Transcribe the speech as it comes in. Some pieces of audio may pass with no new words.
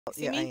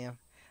See Yeah, I me? am.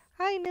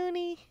 Hi,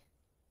 Nunee.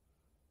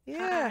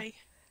 Yeah. Hi.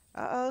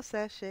 Uh-oh,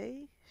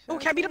 sachet. Oh,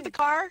 can I beat up the Shantae.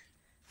 car?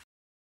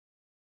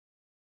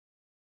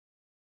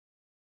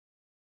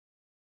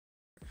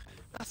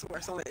 I swear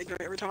I sound like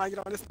ignorant every time I get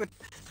on this thing.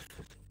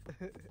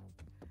 All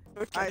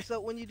Okay. right, so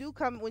when you do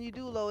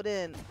load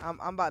in, I'm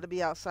about to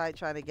be outside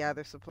trying to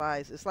gather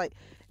supplies. It's like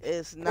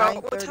it's Well,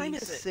 what time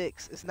is it?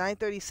 9:36. It's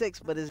 9:36,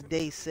 but it's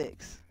day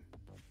 6.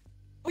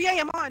 Oh yeah,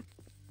 I'm on.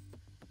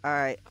 All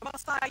right. I'm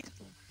outside.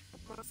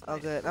 I'm Oh,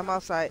 outside. good. Hold I'm on.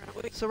 outside.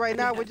 Wait, So right let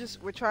me now head.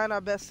 we're trying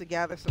our best to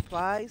gather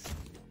supplies,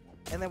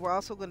 and then we're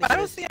also going to I get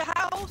don't us. see a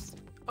house.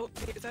 Oh,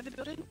 wait, is that the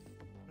building?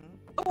 Hmm?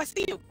 Oh, I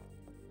see you.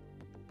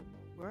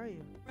 Where are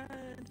you?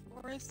 Run,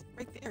 Forrest,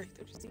 right there.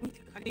 Don't you see me?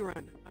 How do you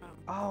run?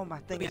 Oh, my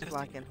thing yeah, is that's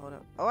blocking. Hold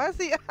up. Oh, I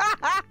see.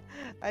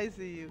 I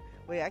see you.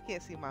 Wait, I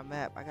can't see my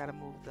map. I gotta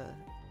move the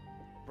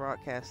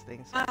broadcast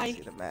thing so I can Hi,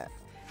 see the map.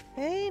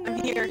 Hey,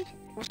 I'm here. Noonie.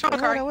 What's wrong,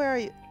 Wait, hold Kari? on. Where are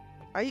you?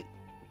 Are you?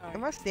 Alright.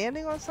 Am I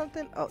standing on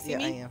something? Oh, See yeah,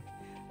 I me? am.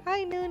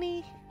 Hi,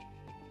 Noonie.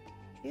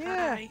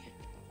 Yeah. Hi.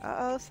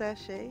 Uh-oh,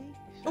 sachet.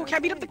 Oh, can I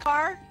beat up the Shantae.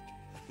 car?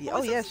 Yeah, Oh, oh,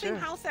 is this yeah, the same sure.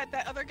 house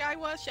that other guy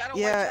was? White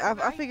Yeah,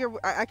 shadow I guy? figure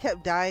I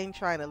kept dying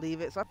trying to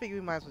leave it, so I figure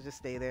we might as well just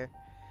stay there.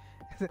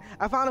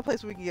 I found a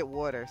place where we can get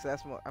water, so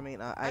that's more. I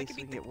mean, I ice. could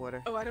We beat can the. get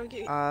water. Oh, I don't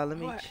get. Let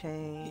me What?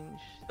 change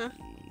Huh? the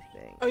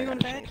thing. Oh, I you going gotta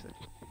to bed? change it.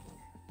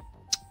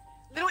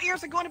 Little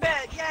ears are going to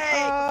bed. Yay! Close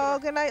the Oh, door.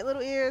 good night,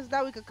 little ears.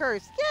 Now we can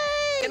curse.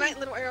 Good Yay! night,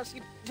 little ears.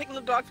 You taking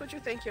little dogs with you?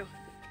 Thank you.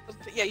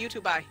 Yeah, you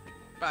too. Bye.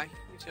 Bye.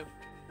 You too.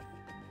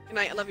 Good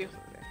night. I love you.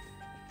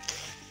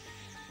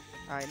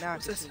 All right, now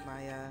What's I can this? see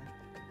my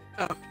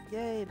Oh.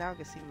 Yay! Now I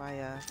can see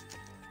my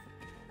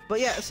But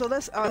yeah, so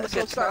let's I'm looking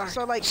so at the car. start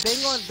so like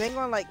bang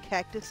on like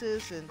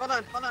cactuses and. Hold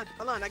on.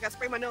 I got to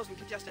spray my nose. I'm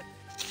congested.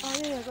 Oh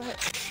yeah, go ahead.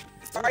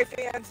 Sorry,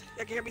 fans.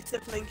 You can hear me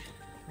sniffling.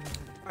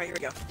 All right, here we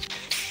go.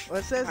 Well,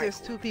 it says All right, there's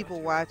cool. 2 people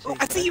Oh, watching, I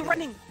but see I you think.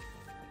 running.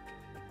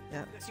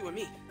 Yeah. That's you and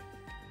me.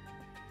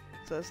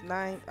 So it's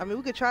 9. I mean,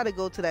 we could try to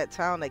go to that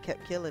town that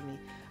kept killing me,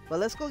 but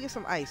let's go get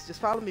some ice. Just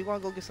follow me. We're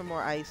gonna go get some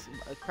more ice,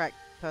 a crack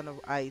ton of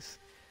ice.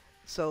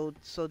 So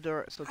How do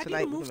you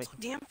tonight we move can make. so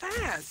damn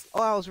fast?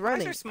 Oh, I was Why is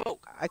there running.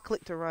 smoke? I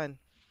clicked to run.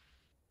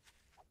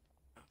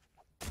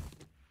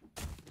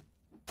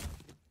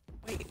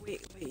 Wait.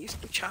 You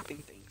keep chopping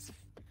things.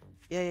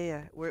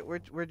 Yeah.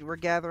 We're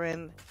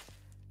gathering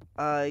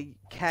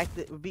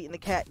cactus. We're beating the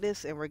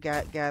cactus, and we're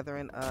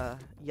gathering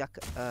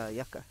yucca,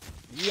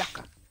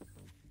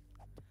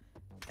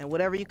 and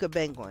whatever you could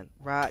bang on,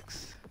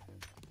 rocks.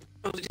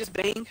 Oh, just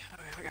bang? Alright,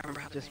 I gotta remember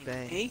how to Just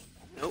bang. bang. A?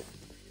 Nope.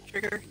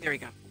 Trigger. There we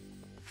go.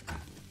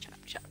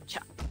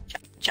 Chop.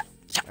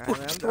 All right, Ooh,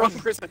 man, the wrong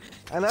person.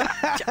 I know.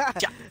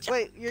 Chop.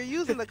 Wait, you're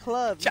using the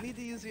club. Chop. You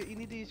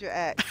need to use your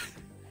axe.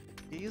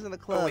 You're using the Oh,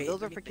 club. wait,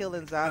 Those let are me for think.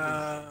 killing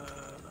zombies.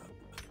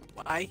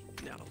 Why?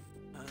 No.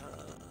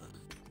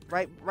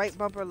 Right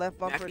bumper, left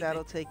bumper. Actually,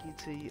 That'll take you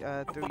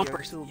to through your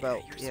bumpers. tool Yeah,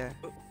 belt. you're Yeah.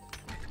 so...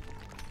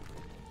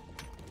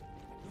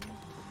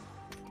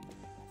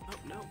 Oh,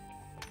 no.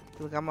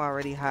 Look, I'm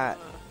already hot.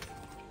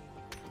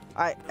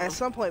 At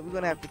some point we're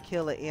gonna have to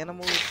kill an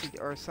animal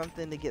or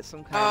something to get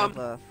some kind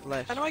of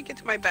flesh. How do I get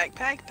to my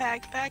backpack?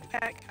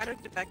 Backpack. How do I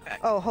get the backpack?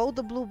 Oh, hold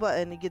the blue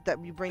button and get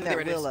that. You bring There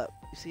that it wheel is. up.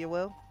 You see your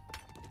wheel?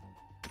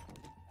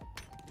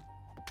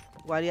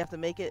 Why do you have to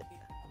make it?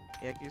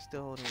 Yeah, you're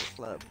still holding the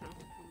club.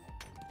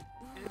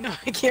 No,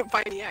 I can't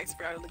find the axe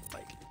for how it looks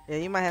like. Yeah,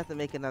 you might have to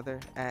make another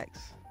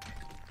axe.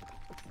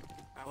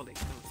 Probably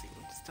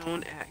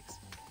stone axe.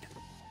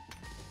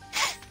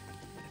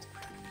 That's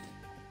craft.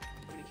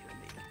 How many can I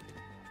make?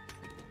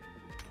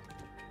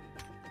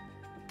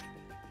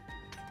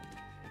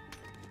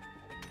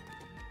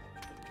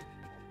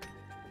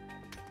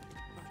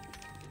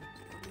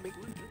 Make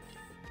one.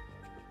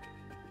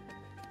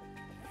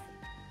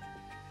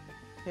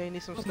 Here, you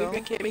need some Oh, stone? maybe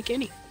I can't make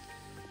any.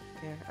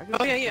 Here, I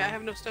Oh yeah, I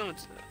have no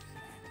stones.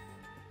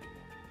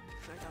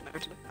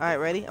 Alright,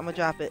 ready? I'm gonna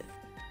drop it.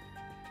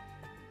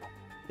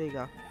 There you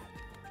go.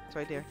 It's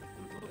right there.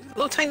 That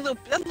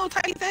little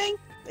tiny thing.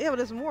 Yeah, but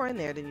there's more in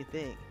there than you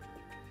think.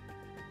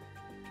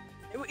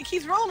 It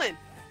keeps rolling.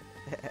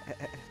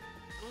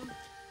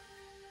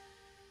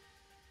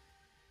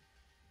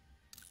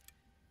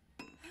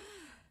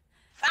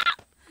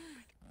 Stop!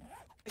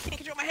 I can't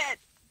control my head.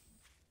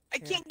 I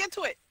can't get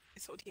to it.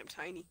 It's so damn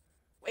tiny.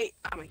 Wait,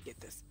 I'm gonna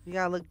get this. You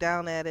gotta look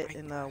down at it Right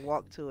and there.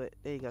 walk to it.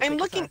 There you go. I'm Take your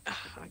looking. time.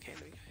 Okay,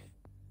 there we go.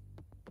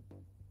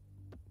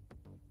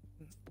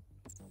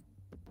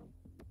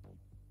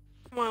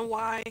 Come on,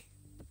 why?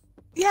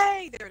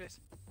 Yay! There it is.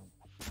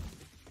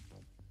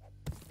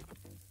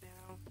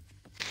 Now.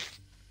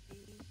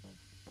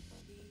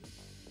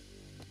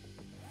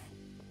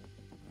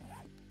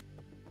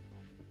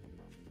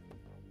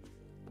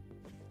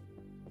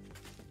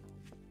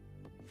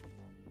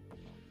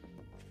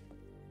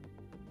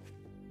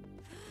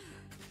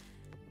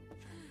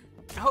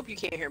 I hope you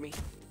can't hear me.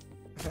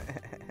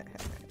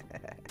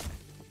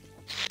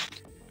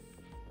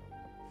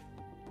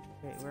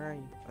 Wait, where are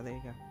you? Oh, there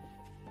you go.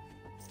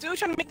 Still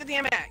trying to make the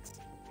damn axe.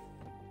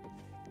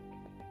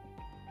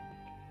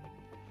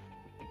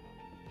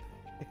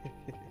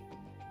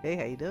 Hey,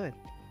 how you doing?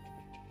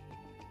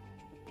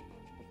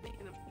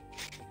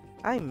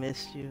 I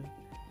missed you.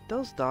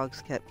 Those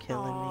dogs kept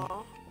killing me.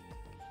 Well,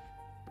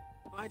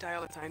 I die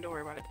all the time. Don't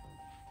worry about it.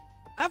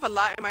 I have a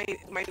lot in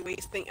my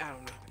waist thing. I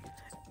don't know.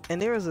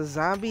 And there was a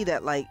zombie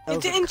that like it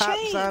was a cop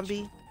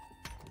zombie.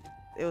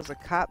 It was a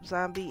cop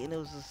zombie, and it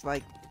was just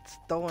like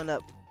throwing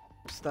up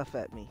stuff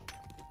at me.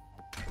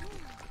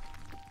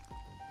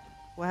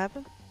 What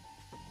happened?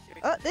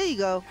 Oh, there you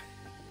go.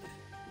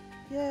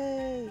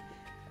 Yay!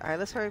 All right,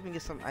 let's hurry up and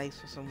get some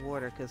ice or some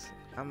water, cause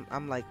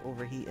I'm like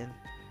overheating.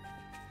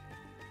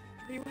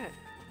 Where you at?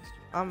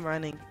 I'm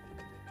running.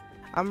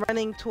 I'm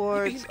running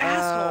towards.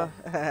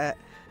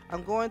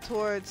 I'm going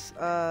towards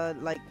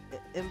like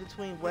in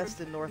between west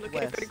and northwest.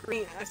 Looking for the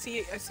green. I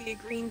see a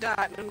green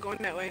dot, and I'm going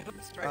that way. Hope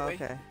it's the right way.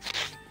 Okay.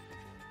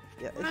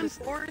 Yeah, Run,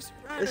 Forrest,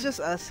 run. it's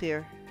just us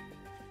here.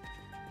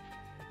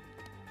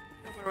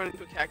 I'm gonna run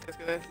into a cactus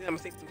because I'm gonna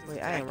take some. Wait,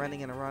 I am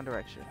running in the wrong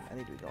direction. I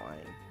need to be going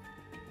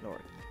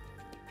north.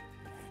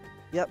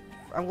 Yep,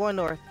 I'm going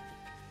north.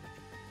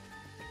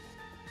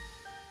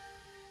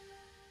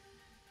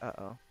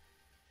 Uh-oh.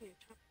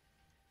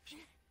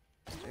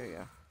 There you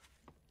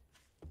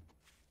go.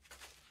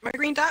 My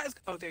green dot is.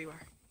 Oh, there you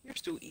are. You're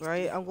still east.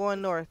 Right, I'm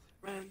going north.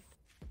 Run.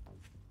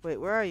 Wait,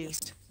 where are you?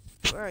 East.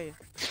 Where are you?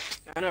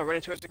 I know,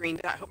 running towards the green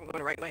dot. Hope I'm going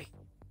the right way.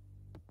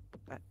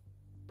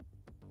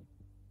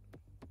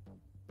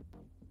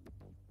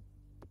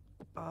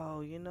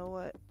 Oh, you know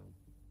what?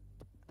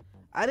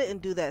 I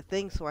didn't do that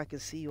thing so I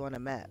could see you on the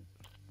map.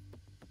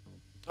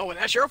 Oh, well,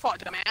 that's your fault,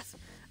 dumbass.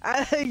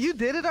 You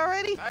did it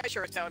already? I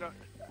sure as hell don't.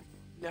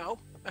 No.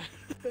 I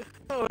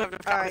don't have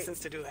enough common sense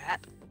to do that.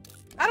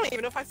 I don't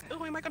even know if I.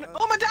 Oh, am I gonna?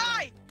 Oh, I'm gonna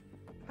die!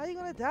 How you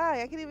gonna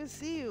die? I can't even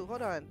see you.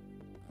 Hold on.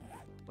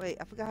 Wait,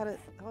 I forgot how to.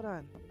 Hold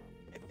on.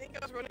 I think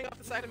I was running off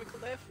the side of a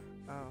cliff.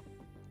 Oh.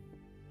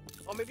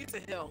 Oh, maybe it's a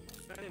hill.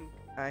 I didn't.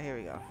 Alright, here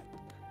we go.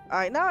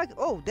 Alright, now I.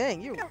 Oh,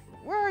 dang, you. Yeah.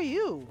 Where are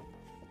you?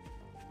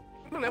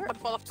 I don't know. I'm about to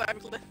fall off the side of a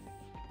cliff.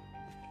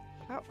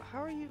 How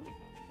are you?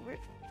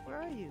 Where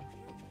are you?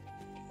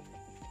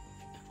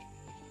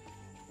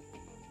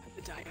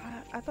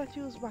 I thought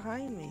you was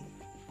behind me.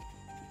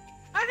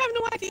 I have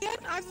no idea.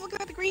 I was looking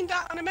at the green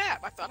dot on the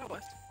map. I thought I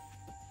was.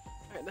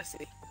 Alright, let's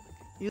see.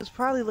 You was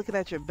probably looking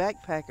at your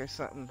backpack or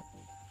something.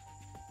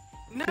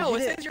 No,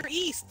 it says you're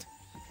east.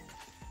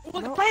 Look,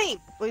 No. the plane!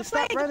 Wait, The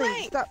stop plane, the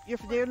running. plane! Stop.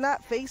 You're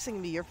not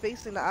facing me. You're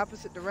facing the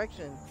opposite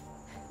direction.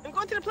 I'm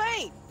going to the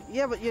plane!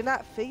 Yeah, but you're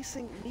not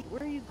facing me.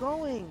 Where are you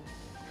going?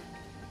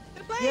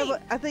 The plane! Yeah,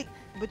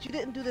 but you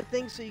didn't do the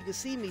thing so you could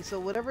see me. So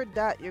whatever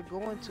dot you're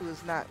going to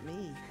is not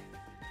me.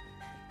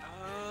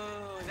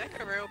 Oh, that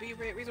could well be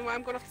the reason why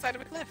I'm going off the side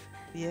of a cliff.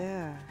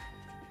 Yeah.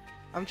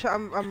 I'm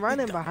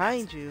running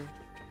behind you.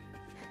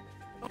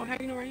 Oh, how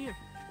do you know where I am?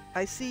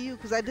 I see you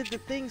because I did the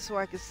thing so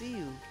I could see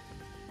you.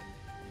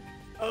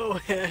 Oh,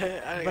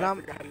 But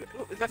I'm-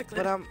 is that a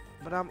cliff?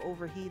 But I'm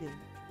overheating.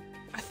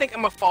 I think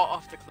I'm gonna fall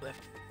off the cliff.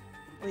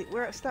 Wait,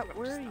 stop.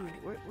 Where are you?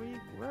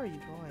 Where are you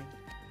going?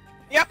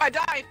 Yep, I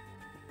died!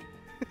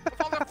 I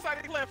fell off the side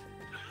of the cliff.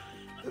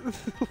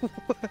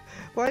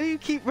 Why do you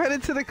keep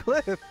running to the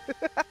cliff?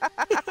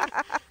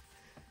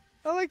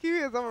 All I keep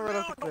is I'm gonna run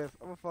off the cliff.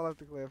 I'm gonna fall off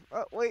the cliff.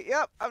 Oh wait,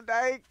 yep, I'm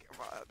dying. I'm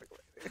off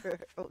the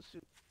cliff. Oh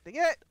shoot. Dang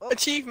it! Oh.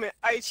 Achievement.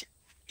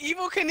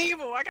 Evil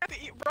Knievel. I got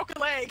the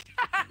broken leg.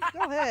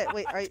 Go ahead.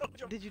 Wait,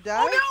 did you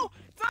die? Oh no!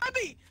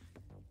 Zombie!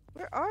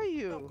 Where are No, I'm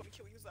you? gonna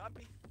kill you,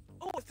 zombie.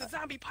 Oh, it's the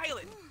zombie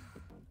pilot.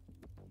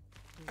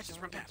 I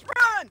just run past.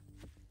 Run!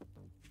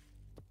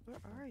 Where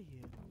are you?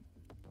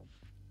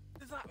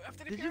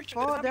 After the Did you parachute,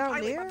 fall the zombie down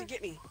pilot there? about to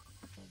get me.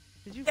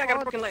 Did you Yeah, I got a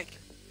fall? broken leg.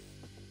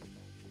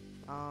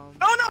 Um.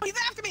 Oh no, he's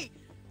after me!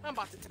 I'm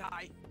about to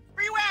die.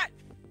 Where you at?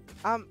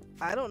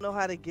 I don't know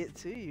how to get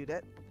to you.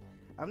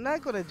 I'm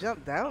not gonna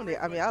jump down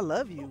there. I mean, I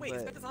love you, Oh wait,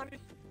 is but that the zombie?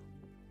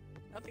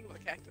 I'm thinking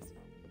about a cactus.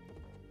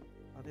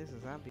 oh, there's a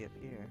zombie up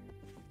here.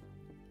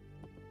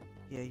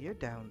 Yeah, you're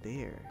down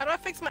there. How do I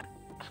fix my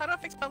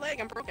leg?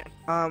 I'm broken.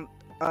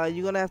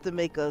 You're gonna have to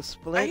make a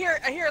splint.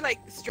 I hear like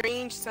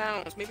strange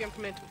sounds. Maybe I'm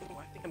coming to. Oh,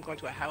 I think I'm going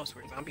to a house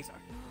where zombies are.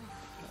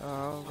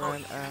 Oh,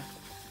 run.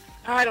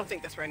 I don't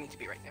think that's where I need to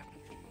be right now.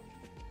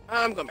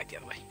 I'm going back the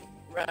other way.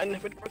 Run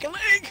with a broken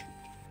leg.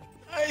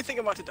 I think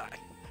I'm about to die.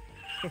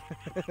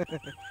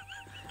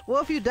 Well,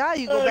 if you die,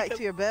 you go back Okay.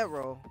 to your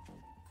bedroll.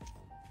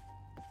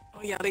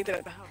 Oh yeah, I laid that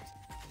at the house.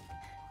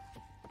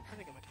 I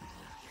think I'm about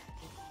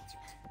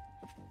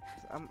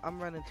to. I'm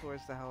running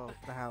towards the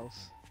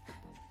house.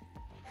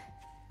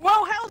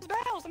 Whoa, hell's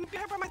bells! I'm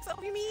here by myself.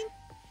 You mean?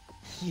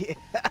 Yeah.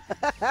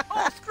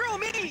 Oh, screw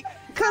me!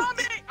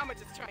 Zombie! I'm gonna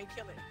just try and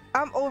kill it.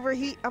 I'm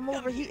overheating.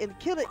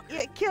 Kill it.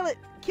 Yeah, kill it.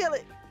 Kill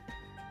it.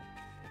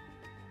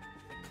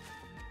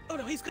 Oh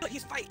no, he's good.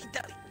 He's fighting. He's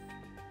deadly.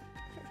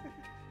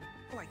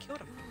 Oh, I killed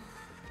him.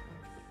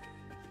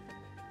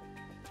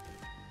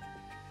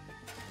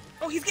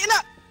 Oh, he's getting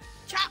up!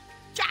 Chop!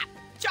 Chop!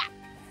 Chop!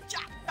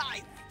 Chop!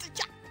 Die!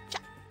 Chop!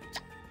 Chop!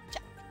 Chop!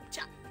 Chop!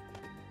 Chop!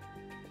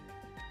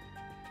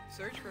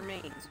 Search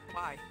remains.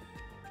 Why?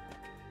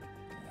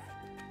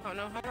 Oh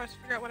no, how do I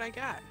figure out what I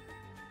got?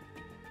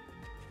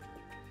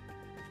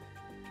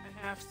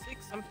 I have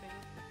 6 something.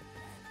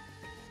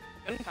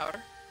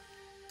 Gunpowder.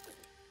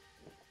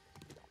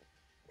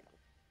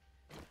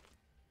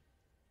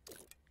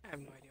 I have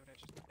no idea what I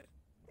just did.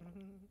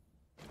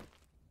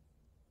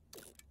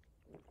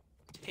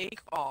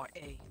 Take all,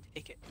 A.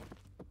 Take it.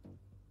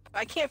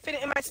 I can't fit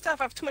it in my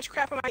stuff. I have too much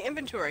crap in my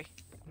inventory.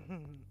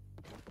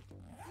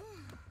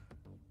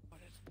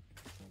 What is it?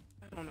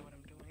 I don't know what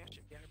I'm doing. I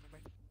should be out of my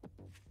way.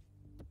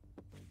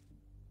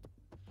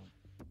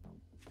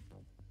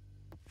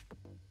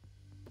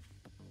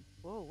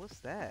 Whoa, what's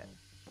that?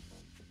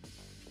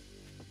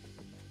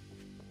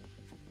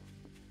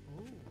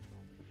 Ooh.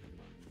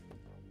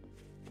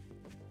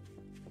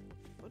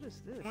 What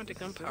is this? I want the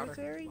This gunpowder.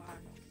 cemetery? Why?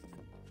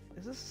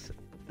 Is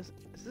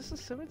this a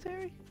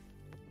cemetery?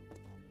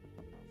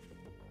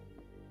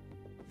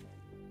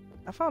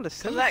 I found a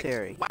Collect.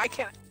 cemetery. Why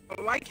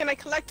can't I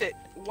collect it?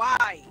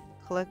 Why?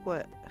 Collect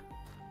what?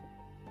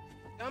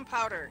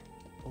 Gunpowder.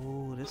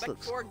 Oh, this Collect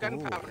looks 4 cool.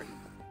 gunpowder.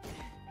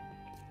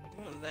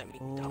 Don't let me,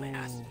 Ooh.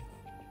 dumbass.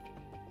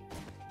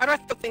 How do I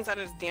throw things out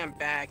of this damn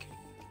bag?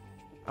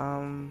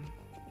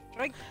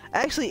 Like,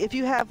 Actually, if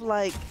you have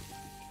like,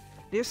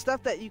 there's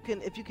stuff that you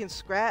can, if you can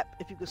scrap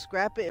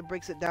it, it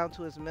breaks it down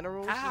to its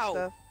minerals and Ow.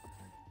 stuff.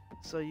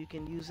 So you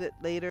can use it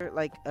later.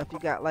 Like if you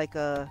got like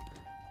a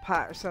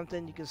pot or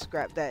something, you can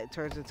scrap that. It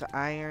turns into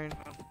iron.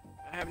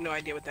 I have no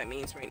idea what that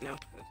means right now.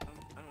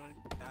 I don't want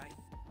to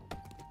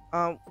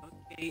die.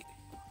 Okay,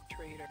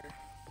 trader.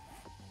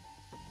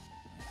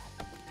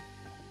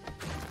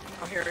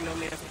 Oh, here, no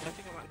man. I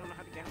think I don't know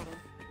how to get home.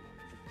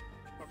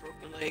 My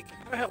broken leg.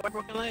 How do I help my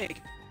broken leg?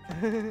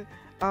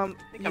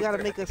 You gotta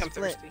make a I'm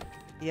split. thirsty.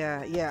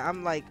 Yeah.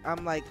 I'm like,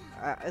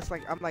 it's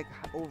like I'm like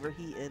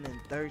overheating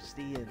and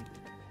thirsty and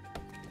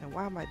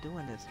why am I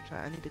doing this?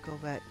 I need to go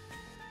back.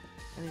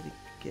 I need to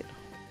get.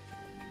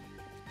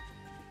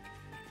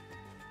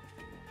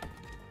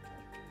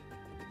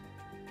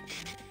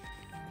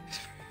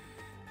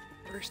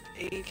 First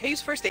aid. Can I use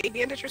first aid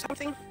bandage or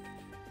something?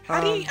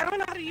 How do you? I don't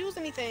know how to use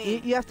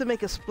anything. You have to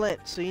make a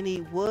splint, so you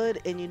need wood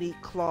and you need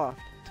cloth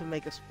to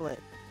make a splint.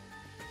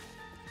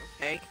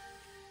 Okay.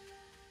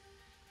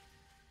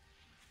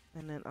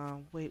 And then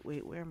wait,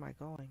 where am I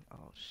going?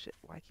 Oh shit,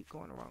 why I keep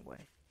going the wrong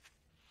way?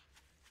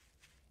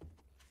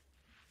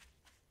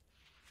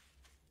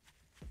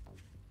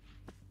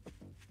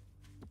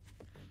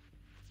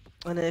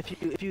 And then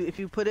if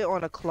you put it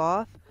on a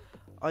cloth,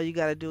 all you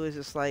gotta do is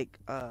just like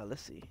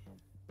let's see.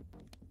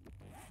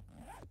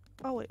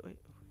 Oh wait. I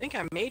think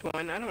I made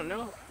one. I don't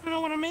know. I don't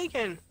know what I'm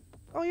making.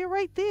 Oh, you're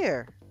right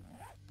there.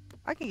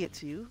 I can get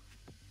to you.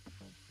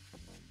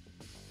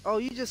 Oh,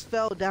 you just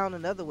fell down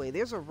another way.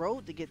 There's a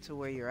road to get to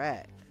where you're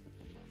at.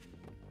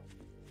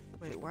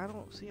 Wait, why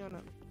don't see on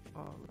the...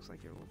 Oh, looks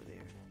like you're over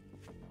there.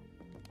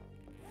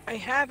 I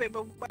have it,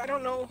 but I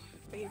don't know.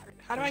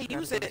 How do I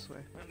use it?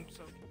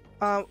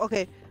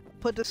 Okay.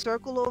 Put the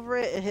circle over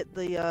it and hit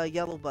the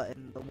yellow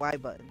button, the Y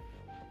button.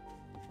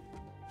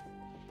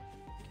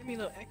 Give me a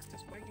little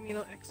X's. Why give me a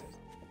little X's?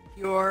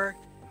 Your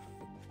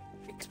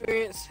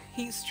experience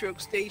heat stroke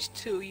stage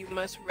 2. You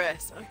must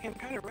rest. Okay, I'm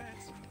trying to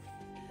rest.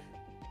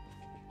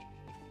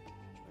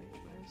 Wait,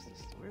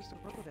 where's the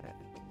road at?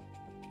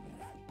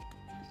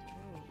 Where's the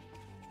road?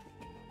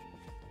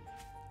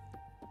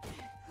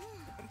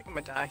 I think I'm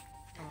gonna die.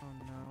 Oh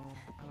no,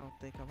 I don't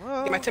think I'm...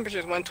 Oh. Yeah, my temperature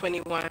is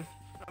 121. I'm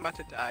about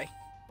to die.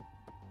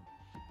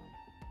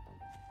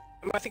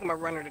 I think I'm gonna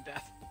run her to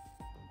death.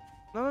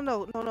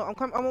 No.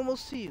 I'm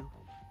almost to you.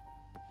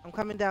 I'm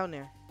coming down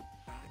there.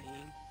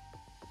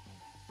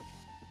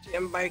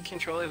 Dying. My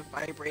controller is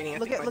vibrating. I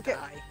think I'm gonna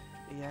die.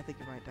 Yeah, I think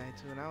you might die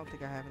too, and I don't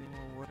think I have any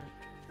more water.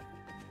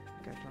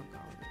 I got drunk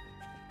all of it.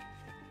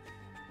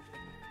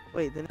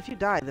 Wait, then if you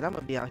die, then I'm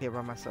gonna be out here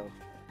by myself.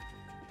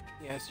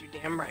 Yes, you're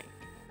damn right.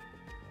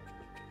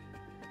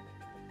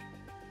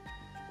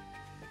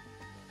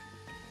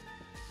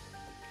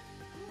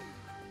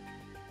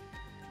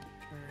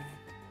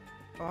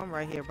 Oh, I'm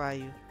right here by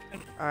you.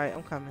 Alright,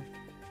 I'm coming.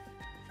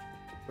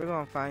 We're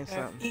gonna find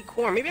something. Eat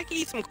corn. Maybe I can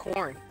eat some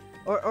corn.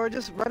 Or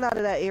just run out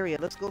of that area.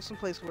 Let's go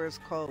someplace where it's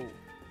cold.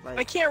 Like...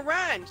 I can't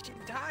run. She's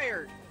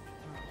tired.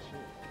 Oh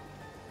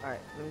shit. Alright,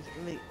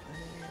 let me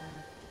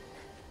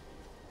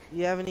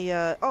you have any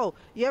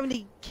you have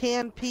any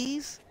canned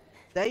peas?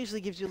 That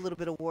usually gives you a little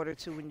bit of water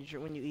too when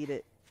you eat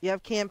it. You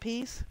have canned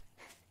peas?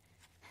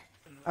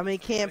 I mean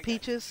canned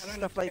peaches,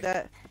 stuff like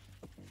that.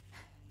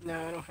 No,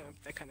 I don't have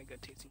that kind of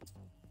good tasting.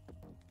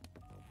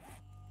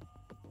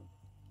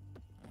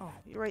 Oh,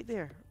 you're right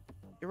there.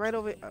 You're right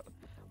over.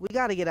 We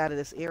gotta get out of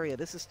this area.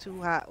 This is too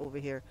hot over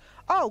here.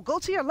 Oh, go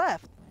to your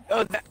left.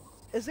 Oh, that.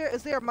 Is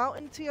there a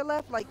mountain to your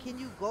left? Like, can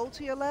you go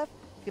to your left?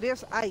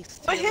 There's ice.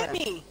 What hit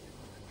me?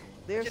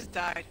 There's. I just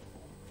died.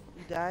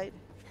 You died?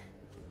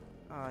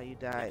 Oh, you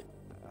died.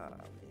 Oh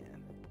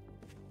man.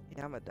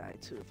 Yeah, I'm gonna die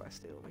too if I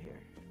stay over here.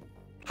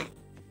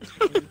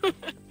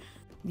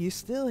 You're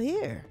still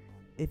here.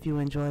 If you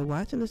enjoy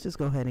watching, let's just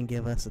go ahead and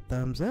give us a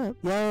thumbs up.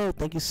 Yo,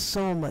 thank you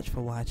so much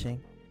for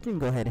watching. you can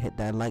go ahead and hit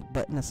that like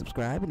button and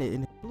subscribe, and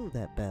hit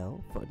that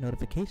bell for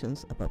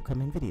notifications of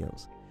upcoming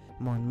videos.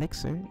 I'm on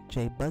Mixer,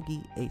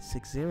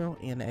 Jaebuggy860,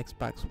 and the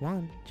Xbox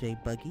One,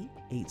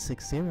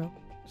 Jaebuggy860.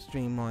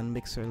 Stream on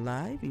Mixer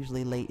Live,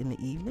 usually late in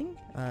the evening,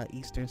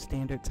 Eastern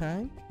Standard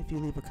Time. If you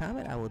leave a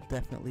comment, I will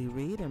definitely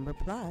read and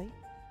reply.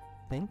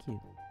 Thank you,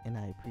 and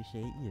I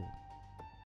appreciate you.